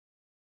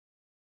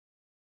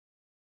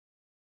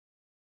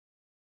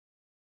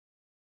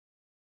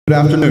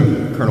Good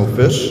afternoon, Colonel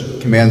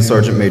Fish, Command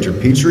Sergeant Major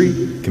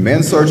Petrie,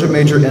 Command Sergeant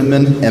Major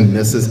Inman, and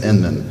Mrs.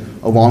 Inman,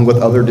 along with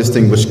other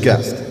distinguished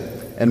guests.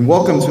 And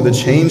welcome to the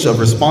Change of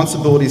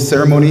Responsibility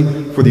ceremony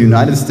for the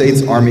United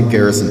States Army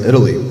Garrison,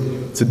 Italy.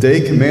 Today,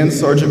 Command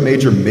Sergeant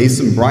Major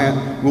Mason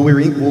Bryant will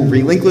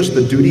relinquish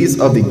the duties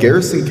of the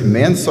Garrison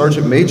Command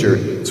Sergeant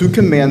Major to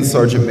Command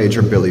Sergeant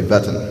Major Billy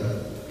Vetten.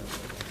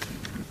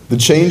 The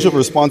change of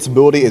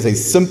responsibility is a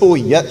simple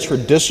yet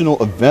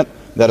traditional event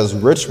that is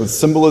rich with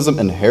symbolism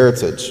and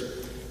heritage.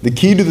 The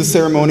key to the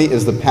ceremony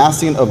is the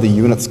passing of the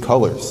unit's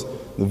colors.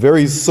 The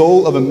very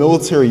soul of a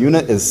military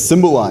unit is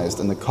symbolized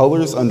in the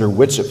colors under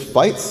which it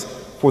fights,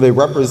 for they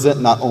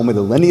represent not only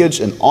the lineage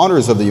and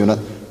honors of the unit,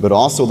 but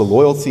also the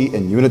loyalty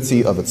and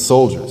unity of its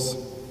soldiers.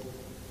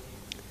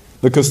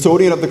 The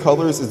custodian of the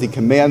colors is the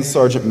Command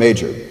Sergeant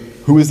Major,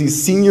 who is the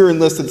senior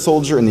enlisted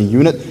soldier in the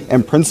unit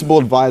and principal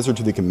advisor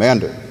to the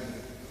commander.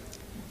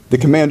 The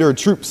Commander of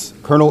Troops,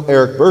 Colonel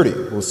Eric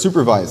Birdie, will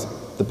supervise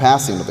the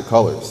passing of the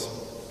colors.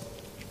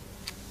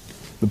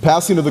 The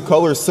passing of the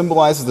colors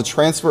symbolizes the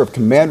transfer of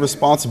command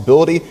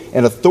responsibility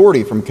and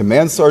authority from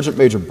Command Sergeant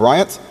Major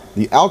Bryant,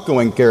 the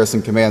outgoing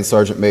Garrison Command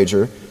Sergeant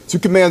Major, to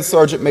Command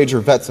Sergeant Major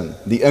Vetten,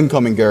 the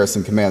incoming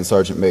Garrison Command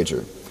Sergeant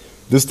Major.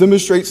 This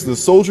demonstrates to the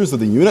soldiers of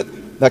the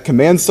unit that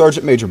Command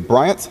Sergeant Major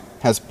Bryant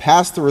has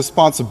passed the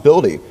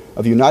responsibility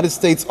of United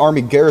States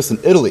Army Garrison,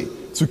 Italy,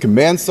 to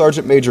Command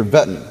Sergeant Major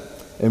Vetten,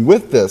 and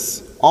with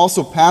this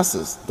also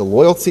passes the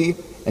loyalty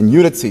and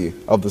unity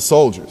of the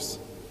soldiers.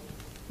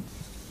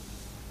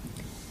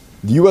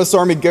 The U.S.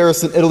 Army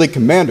Garrison, Italy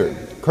Commander,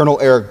 Colonel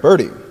Eric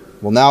Birdie,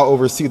 will now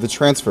oversee the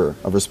transfer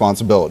of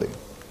responsibility.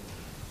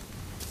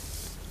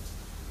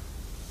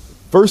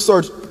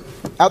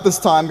 At this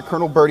time,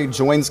 Colonel Birdie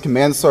joins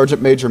Command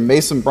Sergeant Major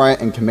Mason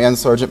Bryant and Command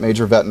Sergeant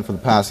Major Vetten for the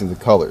passing of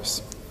the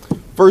colors.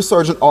 First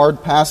Sergeant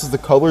Ard passes the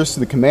colors to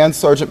the Command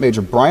Sergeant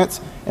Major Bryant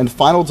and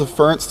final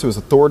deference to his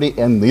authority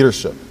and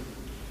leadership.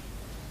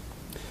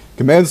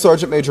 Command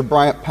Sergeant Major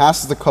Bryant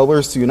passes the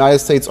colors to United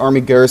States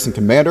Army Garrison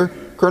Commander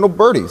Colonel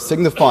Birdie,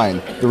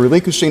 signifying the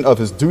relinquishing of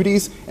his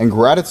duties and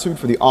gratitude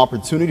for the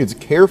opportunity to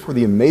care for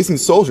the amazing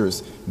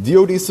soldiers,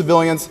 DoD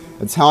civilians,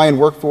 Italian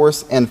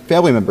workforce, and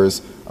family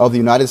members of the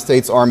United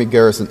States Army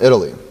Garrison,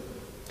 Italy.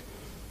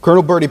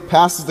 Colonel Birdie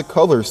passes the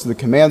colors to the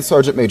Command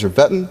Sergeant Major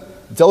Vetten,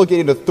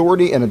 delegating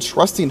authority and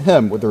entrusting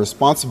him with the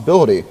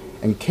responsibility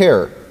and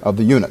care of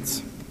the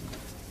units.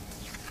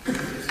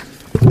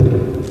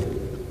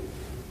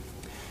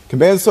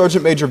 Command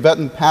Sergeant Major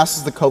Vetten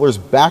passes the colors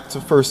back to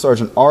First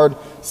Sergeant Ard,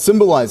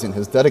 symbolizing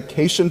his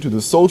dedication to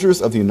the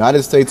soldiers of the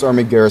United States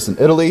Army Garrison,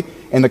 Italy,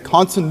 and the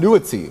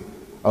continuity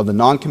of the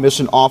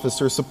non-commissioned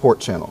officer support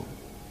channel.